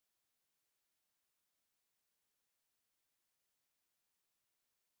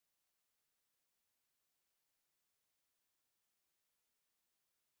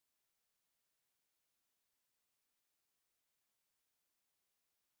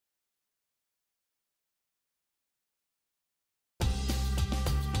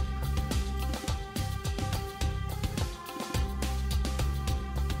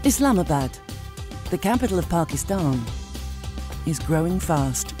Islamabad, the capital of Pakistan, is growing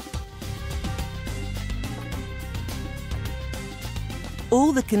fast.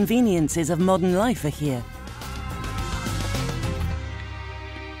 All the conveniences of modern life are here.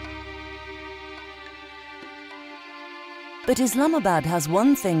 But Islamabad has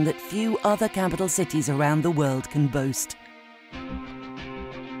one thing that few other capital cities around the world can boast.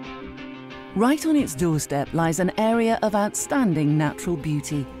 Right on its doorstep lies an area of outstanding natural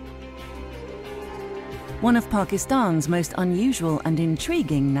beauty. One of Pakistan's most unusual and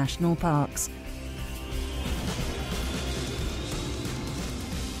intriguing national parks.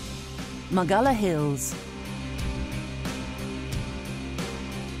 Margalla Hills.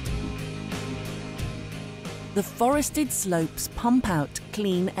 The forested slopes pump out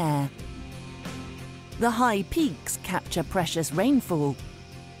clean air. The high peaks capture precious rainfall.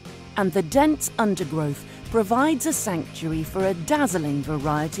 And the dense undergrowth provides a sanctuary for a dazzling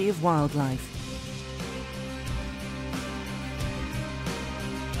variety of wildlife.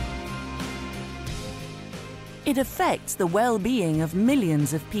 It affects the well-being of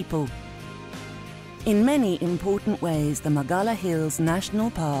millions of people. In many important ways, the Margalla Hills National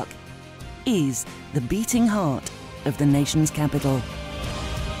Park is the beating heart of the nation's capital.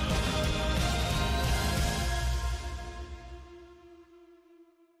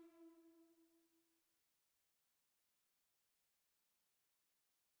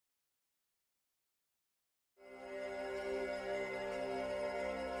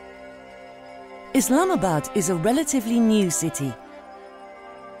 Islamabad is a relatively new city.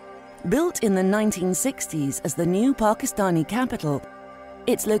 Built in the 1960s as the new Pakistani capital,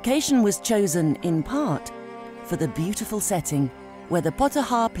 its location was chosen in part for the beautiful setting where the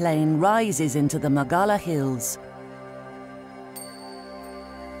Potahar Plain rises into the Margalla Hills.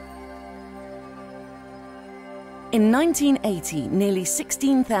 In 1980, nearly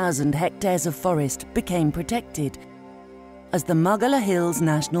 16,000 hectares of forest became protected as the Margalla Hills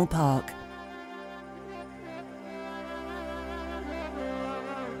National Park.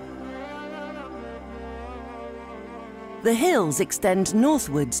 The hills extend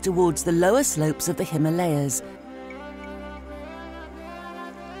northwards towards the lower slopes of the Himalayas.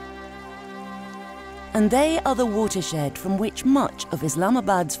 And they are the watershed from which much of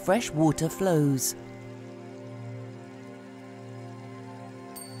Islamabad's fresh water flows.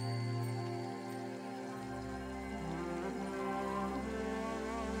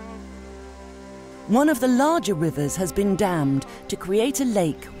 One of the larger rivers has been dammed to create a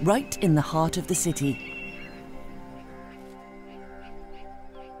lake right in the heart of the city.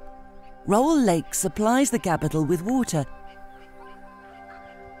 Rawal Lake supplies the capital with water,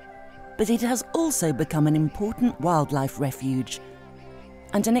 but it has also become an important wildlife refuge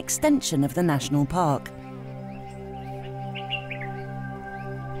and an extension of the national park.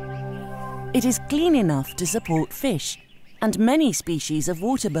 It is clean enough to support fish and many species of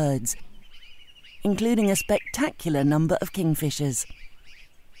water birds, including a spectacular number of kingfishers.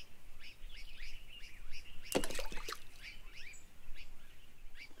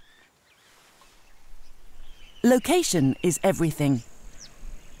 Location is everything.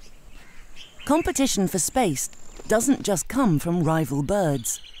 Competition for space doesn't just come from rival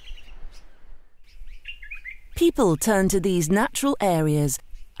birds. People turn to these natural areas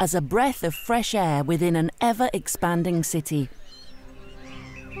as a breath of fresh air within an ever-expanding city.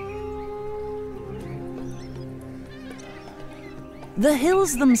 The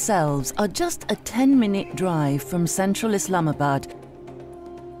hills themselves are just a 10-minute drive from central Islamabad,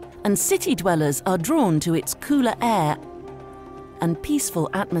 and city dwellers are drawn to its cooler air and peaceful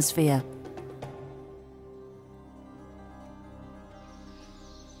atmosphere.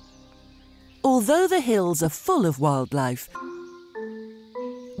 Although the hills are full of wildlife,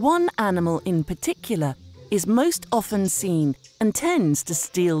 one animal in particular is most often seen and tends to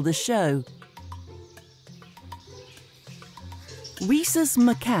steal the show. Rhesus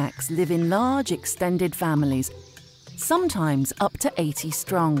macaques live in large extended families, sometimes up to 80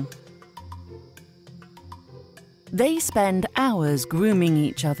 strong. They spend hours grooming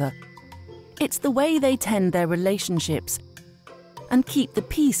each other. It's the way they tend their relationships and keep the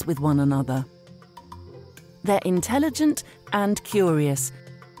peace with one another. They're intelligent and curious.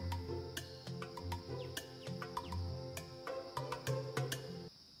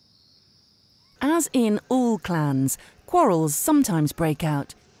 As in all clans, quarrels sometimes break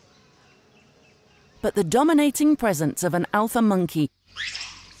out. But the dominating presence of an alpha monkey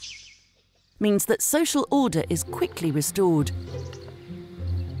means that social order is quickly restored.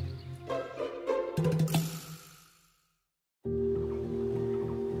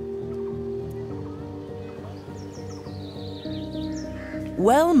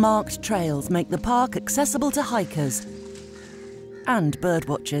 Well-marked trails make the park accessible to hikers and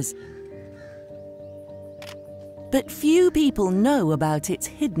birdwatchers. But few people know about its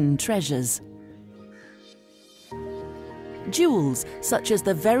hidden treasures. Jewels such as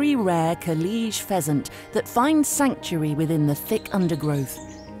the very rare Kalige pheasant that finds sanctuary within the thick undergrowth.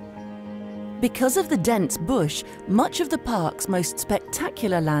 Because of the dense bush, much of the park's most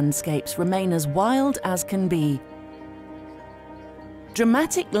spectacular landscapes remain as wild as can be.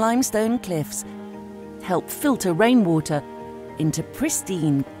 Dramatic limestone cliffs help filter rainwater into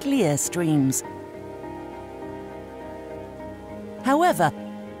pristine, clear streams. However,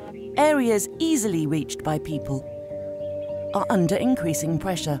 areas easily reached by people are under increasing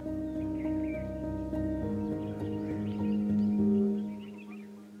pressure.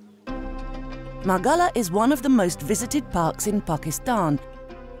 Margalla is one of the most visited parks in Pakistan,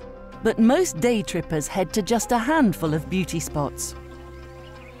 but most day trippers head to just a handful of beauty spots.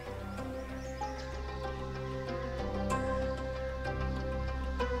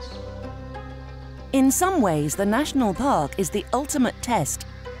 In some ways, the national park is the ultimate test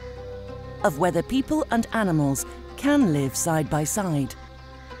of whether people and animals can live side by side.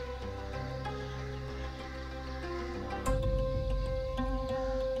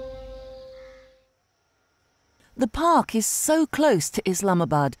 The park is so close to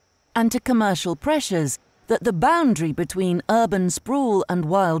Islamabad and to commercial pressures that the boundary between urban sprawl and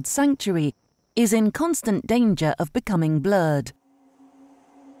wild sanctuary is in constant danger of becoming blurred.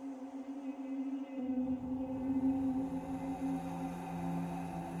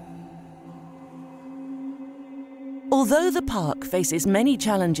 Although the park faces many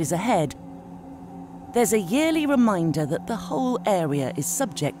challenges ahead, there's a yearly reminder that the whole area is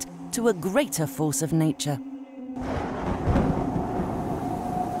subject to a greater force of nature.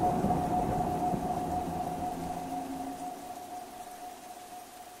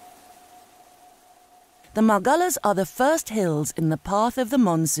 The Margallas are the first hills in the path of the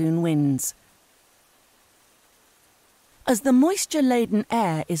monsoon winds. As the moisture-laden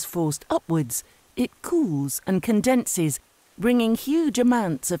air is forced upwards, it cools and condenses, bringing huge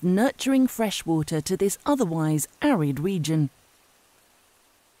amounts of nurturing fresh water to this otherwise arid region.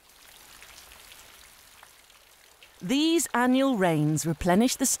 These annual rains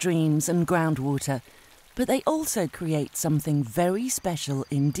replenish the streams and groundwater, but they also create something very special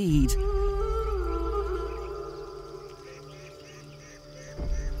indeed.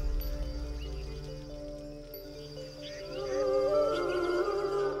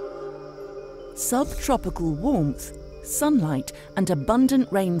 Subtropical warmth, sunlight and abundant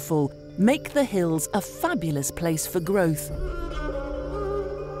rainfall make the hills a fabulous place for growth.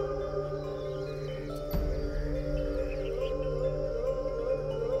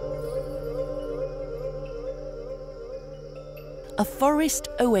 A forest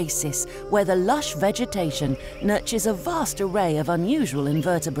oasis where the lush vegetation nurtures a vast array of unusual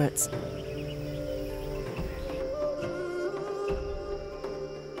invertebrates.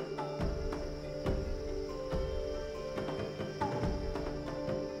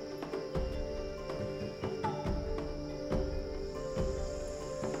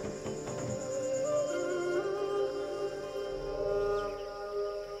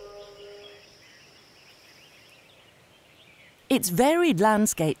 Its varied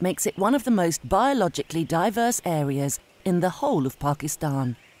landscape makes it one of the most biologically diverse areas in the whole of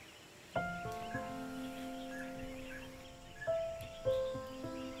Pakistan.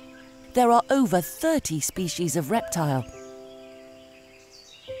 There are over 30 species of reptile.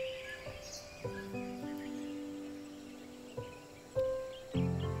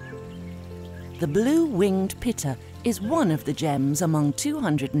 The blue-winged pitta is one of the gems among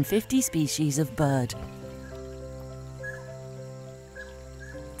 250 species of bird.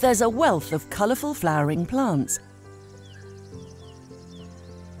 There's a wealth of colourful flowering plants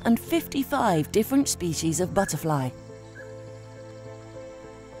and 55 different species of butterfly.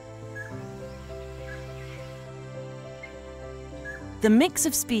 The mix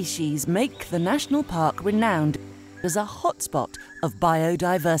of species make the national park renowned as a hotspot of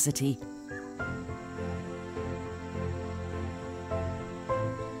biodiversity.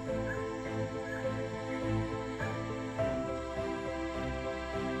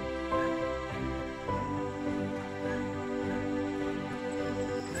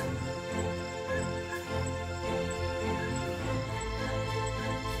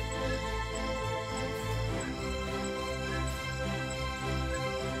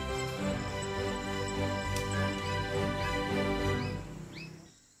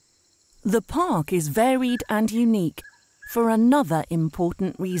 The park is varied and unique for another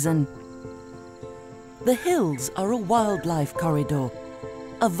important reason. The hills are a wildlife corridor,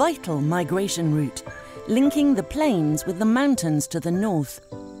 a vital migration route, linking the plains with the mountains to the north.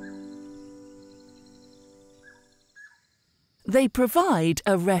 They provide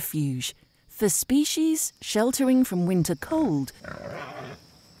a refuge for species sheltering from winter cold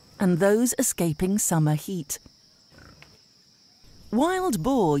and those escaping summer heat. Wild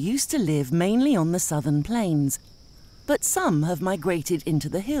boar used to live mainly on the southern plains, but some have migrated into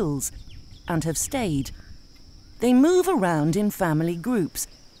the hills and have stayed. They move around in family groups,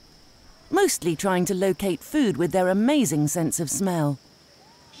 mostly trying to locate food with their amazing sense of smell.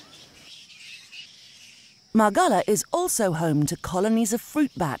 Margalla is also home to colonies of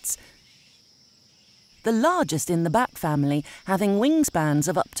fruit bats, the largest in the bat family, having wingspans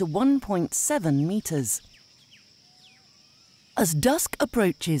of up to 1.7 meters. As dusk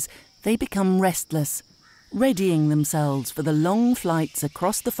approaches, they become restless, readying themselves for the long flights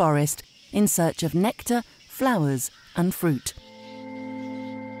across the forest in search of nectar, flowers, and fruit.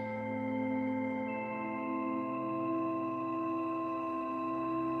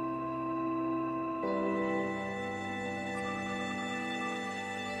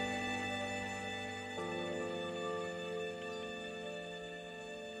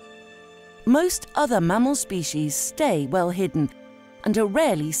 Most other mammal species stay well hidden and are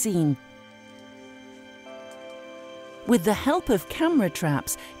rarely seen. With the help of camera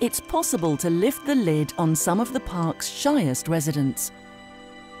traps, it's possible to lift the lid on some of the park's shyest residents.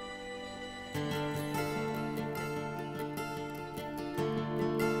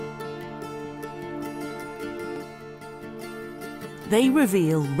 They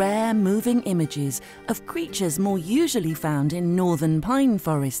reveal rare moving images of creatures more usually found in northern pine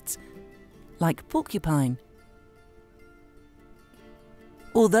forests, like porcupine,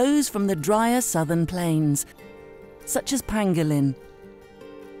 or those from the drier southern plains, such as pangolin.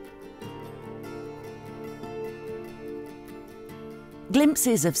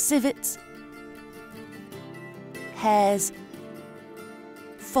 Glimpses of civets, hares,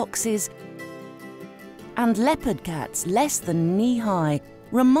 foxes, and leopard cats less than knee-high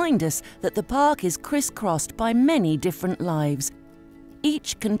remind us that the park is crisscrossed by many different lives,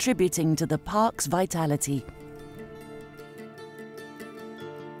 each contributing to the park's vitality.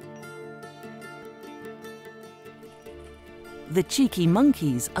 The cheeky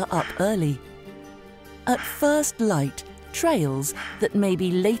monkeys are up early. At first light, trails that may be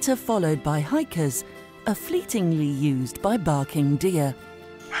later followed by hikers are fleetingly used by barking deer.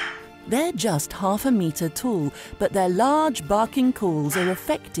 They're just half a metre tall, but their large barking calls are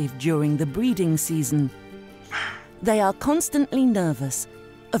effective during the breeding season. They are constantly nervous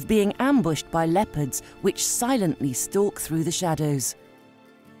of being ambushed by leopards which silently stalk through the shadows.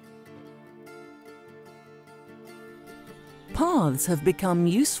 Paths have become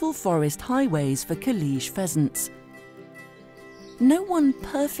useful forest highways for Kalige pheasants. No one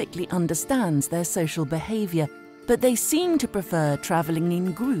perfectly understands their social behaviour, but they seem to prefer travelling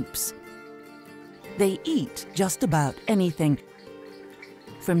in groups. They eat just about anything,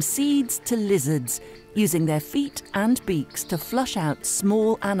 from seeds to lizards, using their feet and beaks to flush out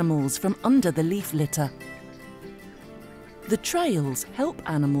small animals from under the leaf litter. The trails help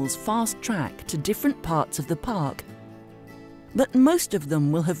animals fast track to different parts of the park, but most of them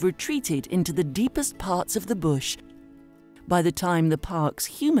will have retreated into the deepest parts of the bush by the time the park's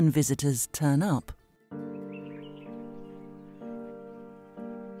human visitors turn up.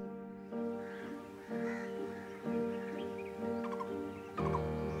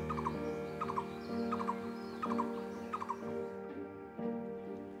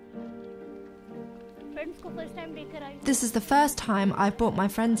 This is the first time I've brought my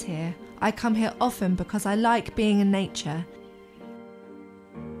friends here. I come here often because I like being in nature.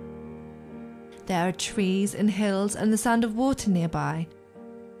 There are trees and hills and the sound of water nearby.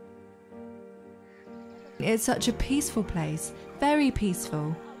 It's such a peaceful place, very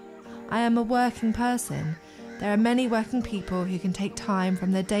peaceful. I am a working person. There are many working people who can take time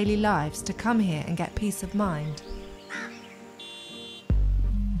from their daily lives to come here and get peace of mind.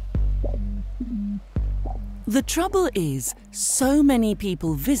 The trouble is, so many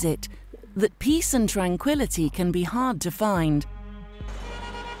people visit that peace and tranquility can be hard to find.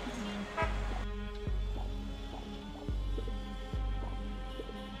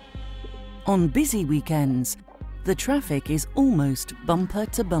 On busy weekends, the traffic is almost bumper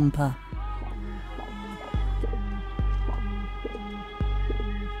to bumper.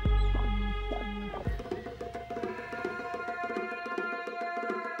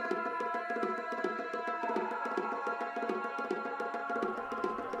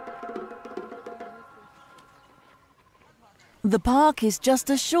 The park is just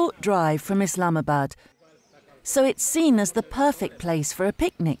a short drive from Islamabad, so it's seen as the perfect place for a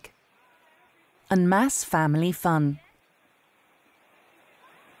picnic and mass family fun.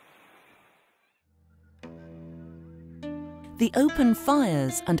 The open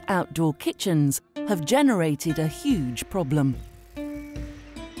fires and outdoor kitchens have generated a huge problem.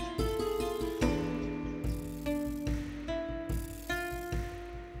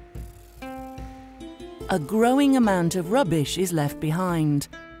 A growing amount of rubbish is left behind.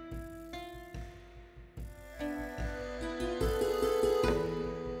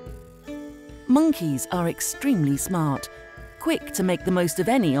 Monkeys are extremely smart, quick to make the most of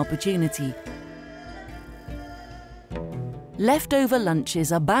any opportunity. Leftover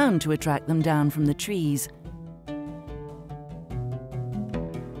lunches are bound to attract them down from the trees.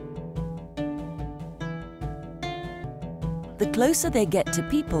 The closer they get to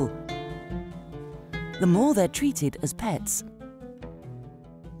people, the more they're treated as pets.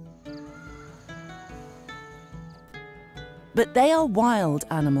 But they are wild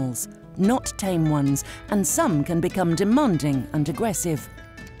animals, not tame ones, and some can become demanding and aggressive.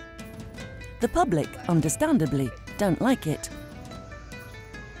 The public, understandably, don't like it.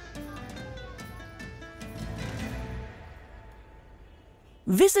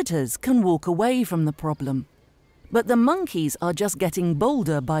 Visitors can walk away from the problem, but the monkeys are just getting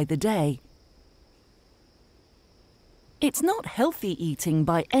bolder by the day. It's not healthy eating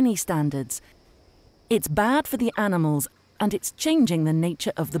by any standards. It's bad for the animals and it's changing the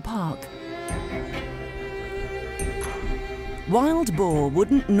nature of the park. Wild boar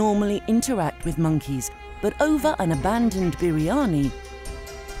wouldn't normally interact with monkeys, but over an abandoned biryani,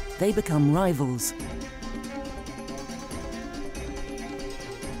 they become rivals.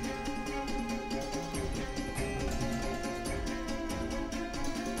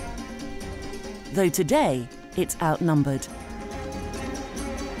 Though today, it's outnumbered.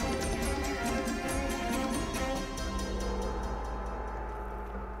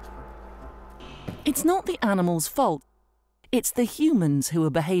 It's not the animals' fault. It's the humans who are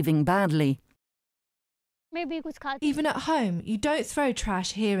behaving badly. Even at home, you don't throw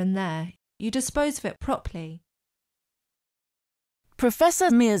trash here and there. You dispose of it properly.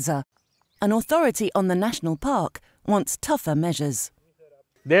 Professor Mirza, an authority on the national park, wants tougher measures.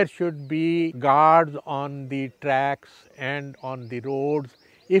 There should be guards on the tracks and on the roads.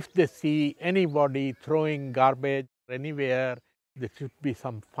 If they see anybody throwing garbage anywhere, there should be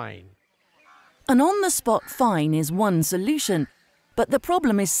some fine. An on-the-spot fine is one solution, but the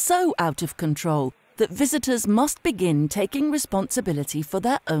problem is so out of control that visitors must begin taking responsibility for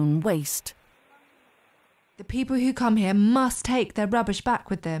their own waste. The people who come here must take their rubbish back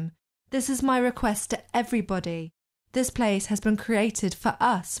with them. This is my request to everybody. This place has been created for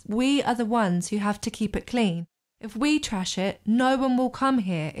us. We are the ones who have to keep it clean. If we trash it, no one will come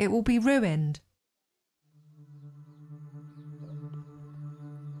here. It will be ruined.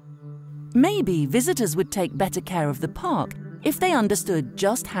 Maybe visitors would take better care of the park if they understood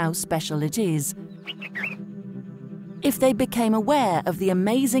just how special it is. If they became aware of the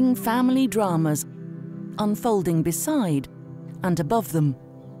amazing family dramas unfolding beside and above them.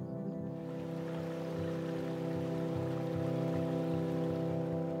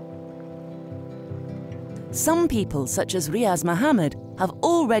 Some people, such as Riaz Mohammed, have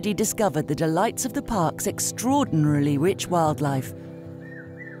already discovered the delights of the park's extraordinarily rich wildlife.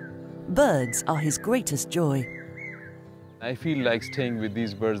 Birds are his greatest joy. I feel like staying with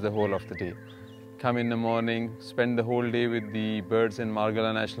these birds the whole of the day. Come in the morning, spend the whole day with the birds in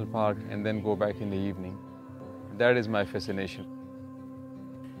Margalla National Park, and then go back in the evening. That is my fascination.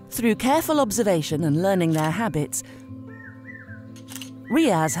 Through careful observation and learning their habits,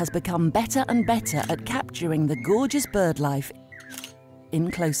 Riaz has become better and better at capturing the gorgeous bird life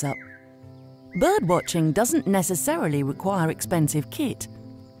in close-up. Birdwatching doesn't necessarily require expensive kit,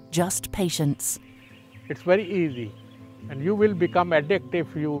 just patience. It's very easy, and you will become addicted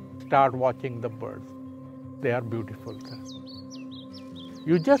if you start watching the birds. They are beautiful.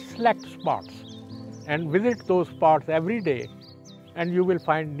 You just select spots and visit those spots every day, and you will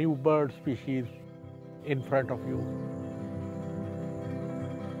find new bird species in front of you.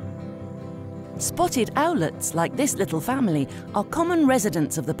 Spotted owlets, like this little family, are common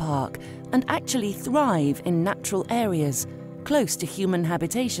residents of the park and actually thrive in natural areas, close to human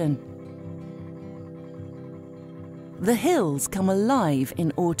habitation. The hills come alive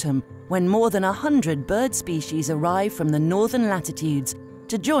in autumn when more than 100 bird species arrive from the northern latitudes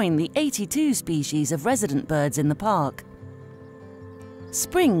to join the 82 species of resident birds in the park.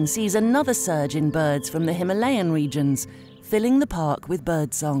 Spring sees another surge in birds from the Himalayan regions, filling the park with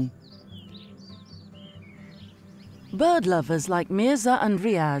birdsong. Bird lovers like Mirza and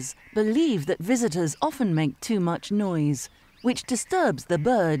Riaz believe that visitors often make too much noise, which disturbs the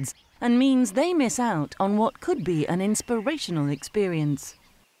birds and means they miss out on what could be an inspirational experience.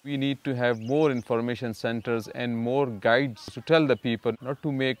 We need to have more information centers and more guides to tell the people not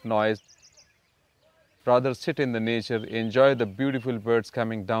to make noise. Rather sit in the nature, enjoy the beautiful birds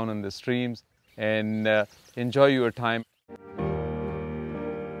coming down on the streams and enjoy your time.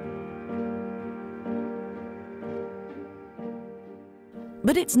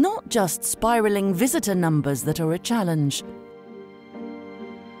 But it's not just spiralling visitor numbers that are a challenge.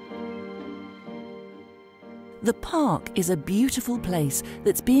 The park is a beautiful place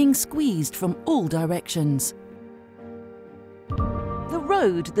that's being squeezed from all directions. The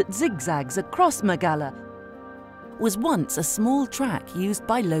road that zigzags across Margalla was once a small track used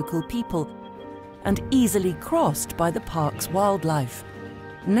by local people and easily crossed by the park's wildlife.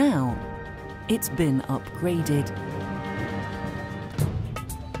 Now, it's been upgraded.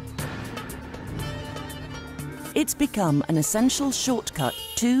 It's become an essential shortcut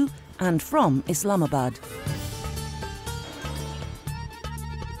to and from Islamabad.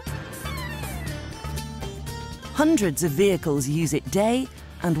 Hundreds of vehicles use it day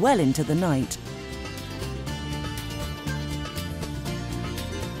and well into the night.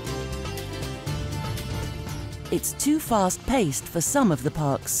 It's too fast-paced for some of the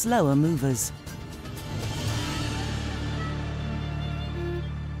park's slower movers.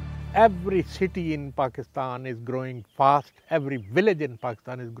 Every city in Pakistan is growing fast, every village in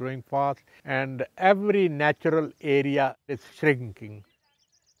Pakistan is growing fast, and every natural area is shrinking.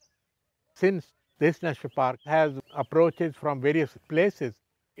 Since this national park has approaches from various places,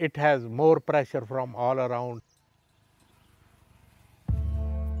 it has more pressure from all around.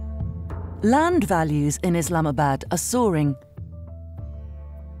 Land values in Islamabad are soaring.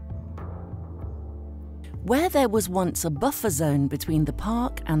 Where there was once a buffer zone between the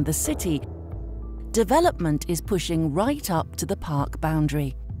park and the city, development is pushing right up to the park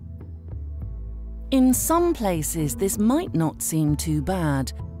boundary. In some places, this might not seem too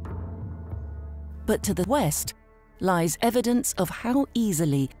bad. But to the west lies evidence of how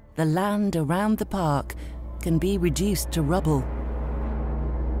easily the land around the park can be reduced to rubble.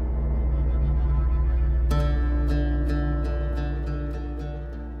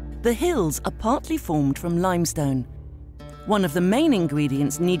 The hills are partly formed from limestone, one of the main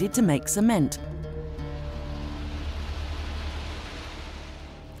ingredients needed to make cement.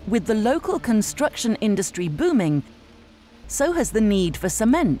 With the local construction industry booming, so has the need for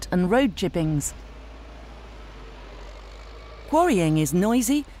cement and road chippings. Quarrying is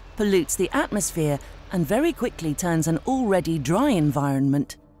noisy, pollutes the atmosphere, and very quickly turns an already dry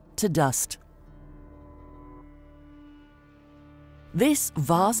environment to dust. This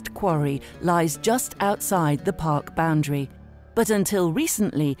vast quarry lies just outside the park boundary, but until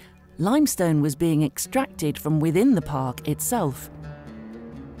recently, limestone was being extracted from within the park itself.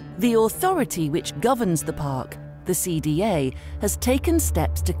 The authority which governs the park, the CDA, has taken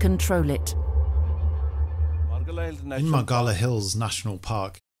steps to control it. In Margalla Hills National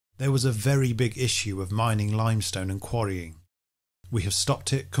Park, there was a very big issue of mining limestone and quarrying. We have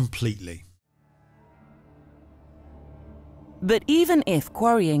stopped it completely. But even if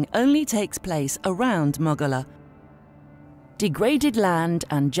quarrying only takes place around Margalla, degraded land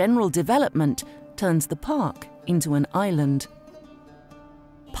and general development turns the park into an island.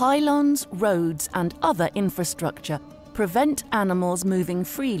 Pylons, roads and other infrastructure prevent animals moving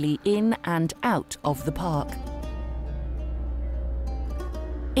freely in and out of the park.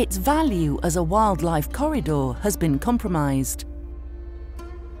 Its value as a wildlife corridor has been compromised.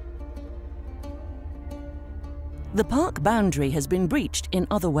 The park boundary has been breached in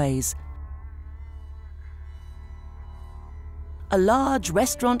other ways. A large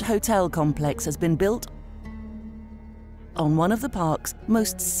restaurant-hotel complex has been built on one of the park's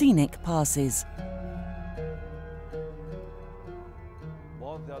most scenic passes.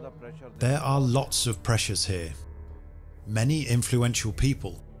 There are lots of pressures here. Many influential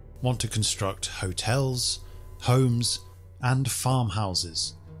people want to construct hotels, homes and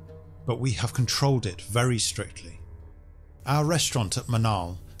farmhouses, but we have controlled it very strictly. Our restaurant at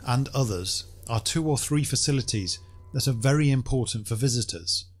Manal and others are 2 or 3 facilities that are very important for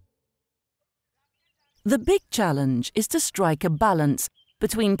visitors. The big challenge is to strike a balance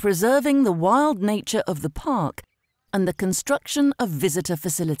between preserving the wild nature of the park and the construction of visitor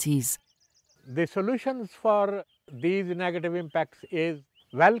facilities. The solutions for these negative impacts is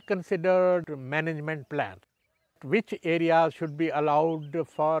well-considered management plan. Which areas should be allowed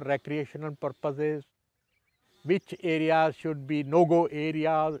for recreational purposes, which areas should be no-go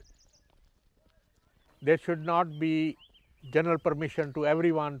areas. There should not be general permission to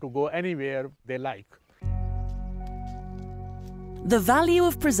everyone to go anywhere they like. The value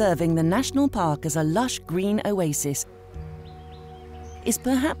of preserving the national park as a lush green oasis is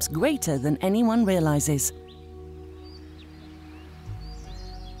perhaps greater than anyone realises.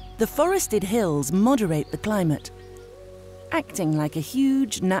 The forested hills moderate the climate, acting like a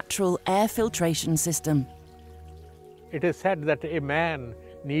huge natural air filtration system. It is said that a man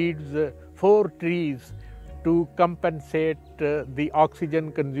needs 4 trees to compensate the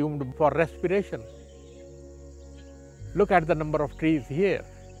oxygen consumed for respiration. Look at the number of trees here.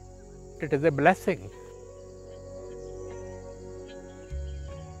 It is a blessing.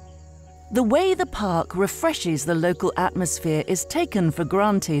 The way the park refreshes the local atmosphere is taken for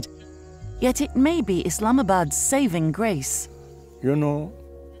granted, yet it may be Islamabad's saving grace. You know,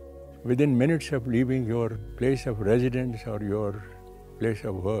 within minutes of leaving your place of residence or your place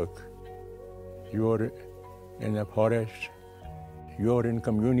of work, you are in a forest, you are in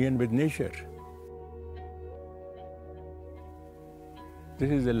communion with nature.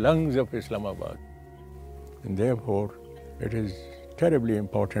 This is the lungs of Islamabad, and therefore it is terribly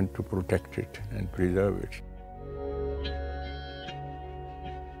important to protect it and preserve it.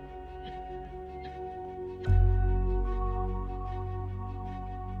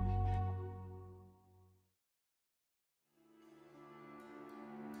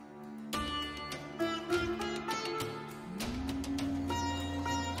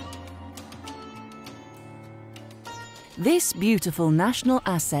 This beautiful national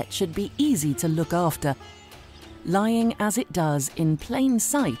asset should be easy to look after, lying as it does in plain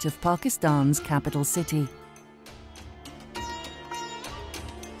sight of Pakistan's capital city.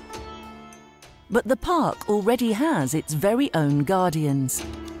 But the park already has its very own guardians.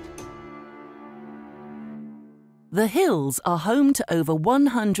 The hills are home to over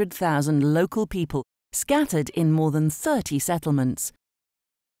 100,000 local people scattered in more than 30 settlements.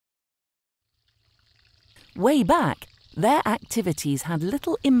 Way back, their activities had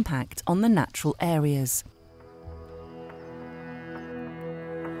little impact on the natural areas.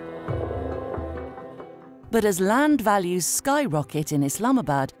 But as land values skyrocket in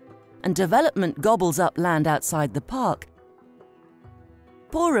Islamabad and development gobbles up land outside the park,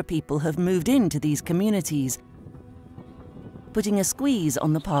 poorer people have moved into these communities, putting a squeeze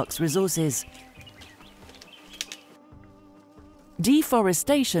on the park's resources.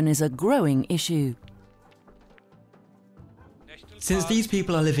 Deforestation is a growing issue. Since these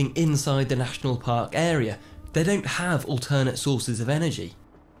people are living inside the national park area, they don't have alternate sources of energy.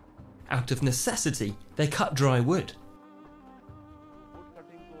 Out of necessity, they cut dry wood.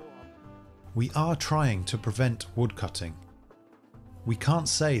 We are trying to prevent woodcutting. We can't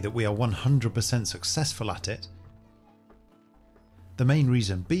say that we are 100% successful at it. The main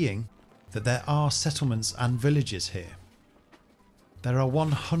reason being that there are settlements and villages here. There are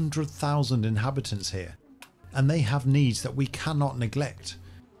 100,000 inhabitants here, and they have needs that we cannot neglect.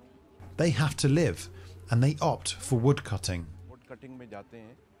 They have to live, and they opt for woodcutting.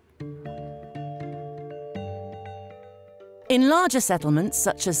 In larger settlements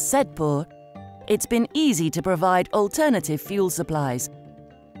such as Saidpur, it's been easy to provide alternative fuel supplies,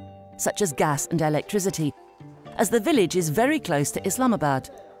 such as gas and electricity, as the village is very close to Islamabad.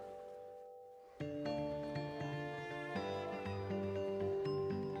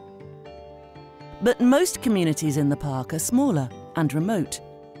 But most communities in the park are smaller and remote.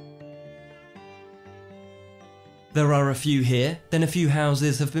 There are a few here, then a few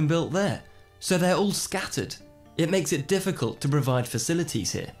houses have been built there, so they're all scattered. It makes it difficult to provide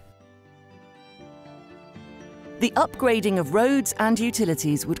facilities here. The upgrading of roads and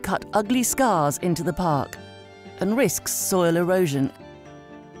utilities would cut ugly scars into the park and risks soil erosion.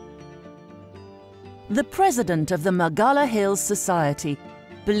 The president of the Margalla Hills Society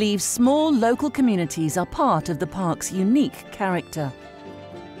believes small local communities are part of the park's unique character.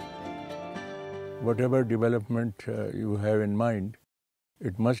 Whatever development you have in mind,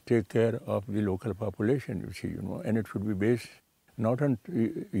 it must take care of the local population, you see, and it should be based not on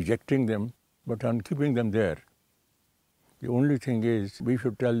ejecting them, but on keeping them there. The only thing is, we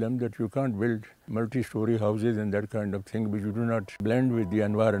should tell them that you can't build multi-story houses and that kind of thing, which do not blend with the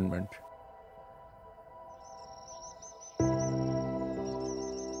environment.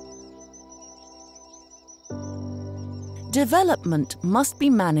 Development must be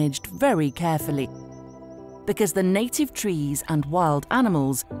managed very carefully, because the native trees and wild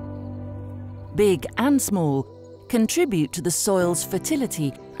animals, big and small, contribute to the soil's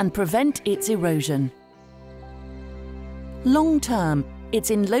fertility and prevent its erosion. Long-term, it's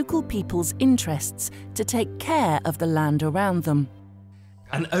in local people's interests to take care of the land around them.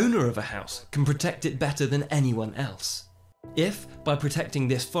 An owner of a house can protect it better than anyone else. If, by protecting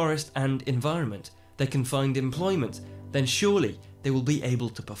this forest and environment, they can find employment, then surely they will be able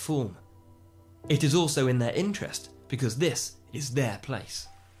to perform. It is also in their interest, because this is their place.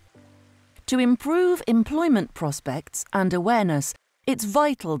 To improve employment prospects and awareness, it's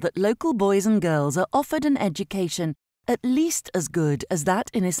vital that local boys and girls are offered an education at least as good as that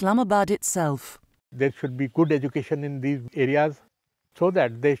in Islamabad itself. There should be good education in these areas so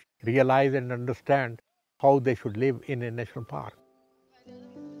that they realize and understand how they should live in a national park.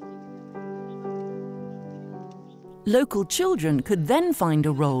 Local children could then find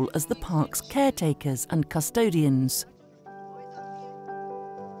a role as the park's caretakers and custodians.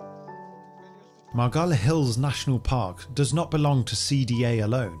 Margalla Hills National Park does not belong to CDA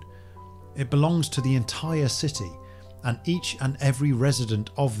alone. It belongs to the entire city and each and every resident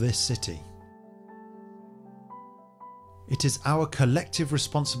of this city. It is our collective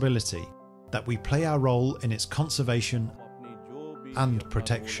responsibility that we play our role in its conservation and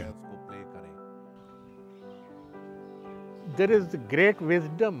protection. There is great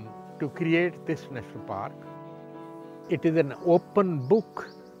wisdom to create this national park. It is an open book.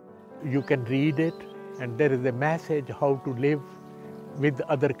 You can read it, and there is a message how to live with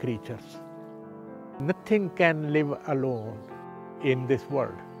other creatures. Nothing can live alone in this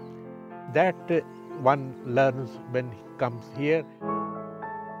world. That one learns when he comes here.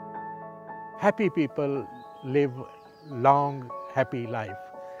 Happy people live long, happy life,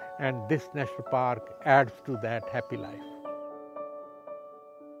 and this national park adds to that happy life.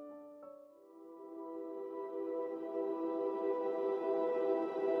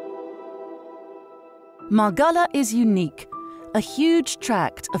 Margalla is unique, a huge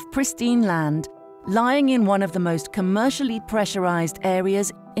tract of pristine land lying in one of the most commercially pressurized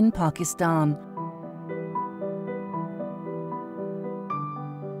areas in Pakistan.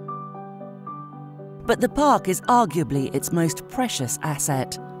 But the park is arguably its most precious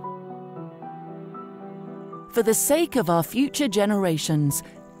asset. For the sake of our future generations,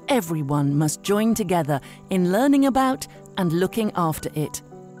 everyone must join together in learning about and looking after it.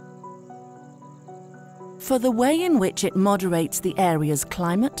 For the way in which it moderates the area's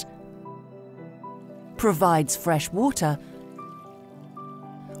climate, provides fresh water,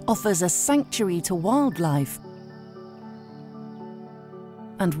 offers a sanctuary to wildlife,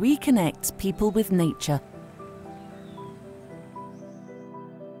 and reconnects people with nature.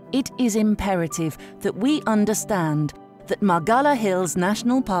 It is imperative that we understand that Margalla Hills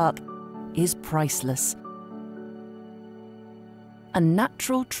National Park is priceless. A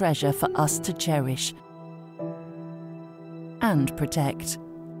natural treasure for us to cherish and protect.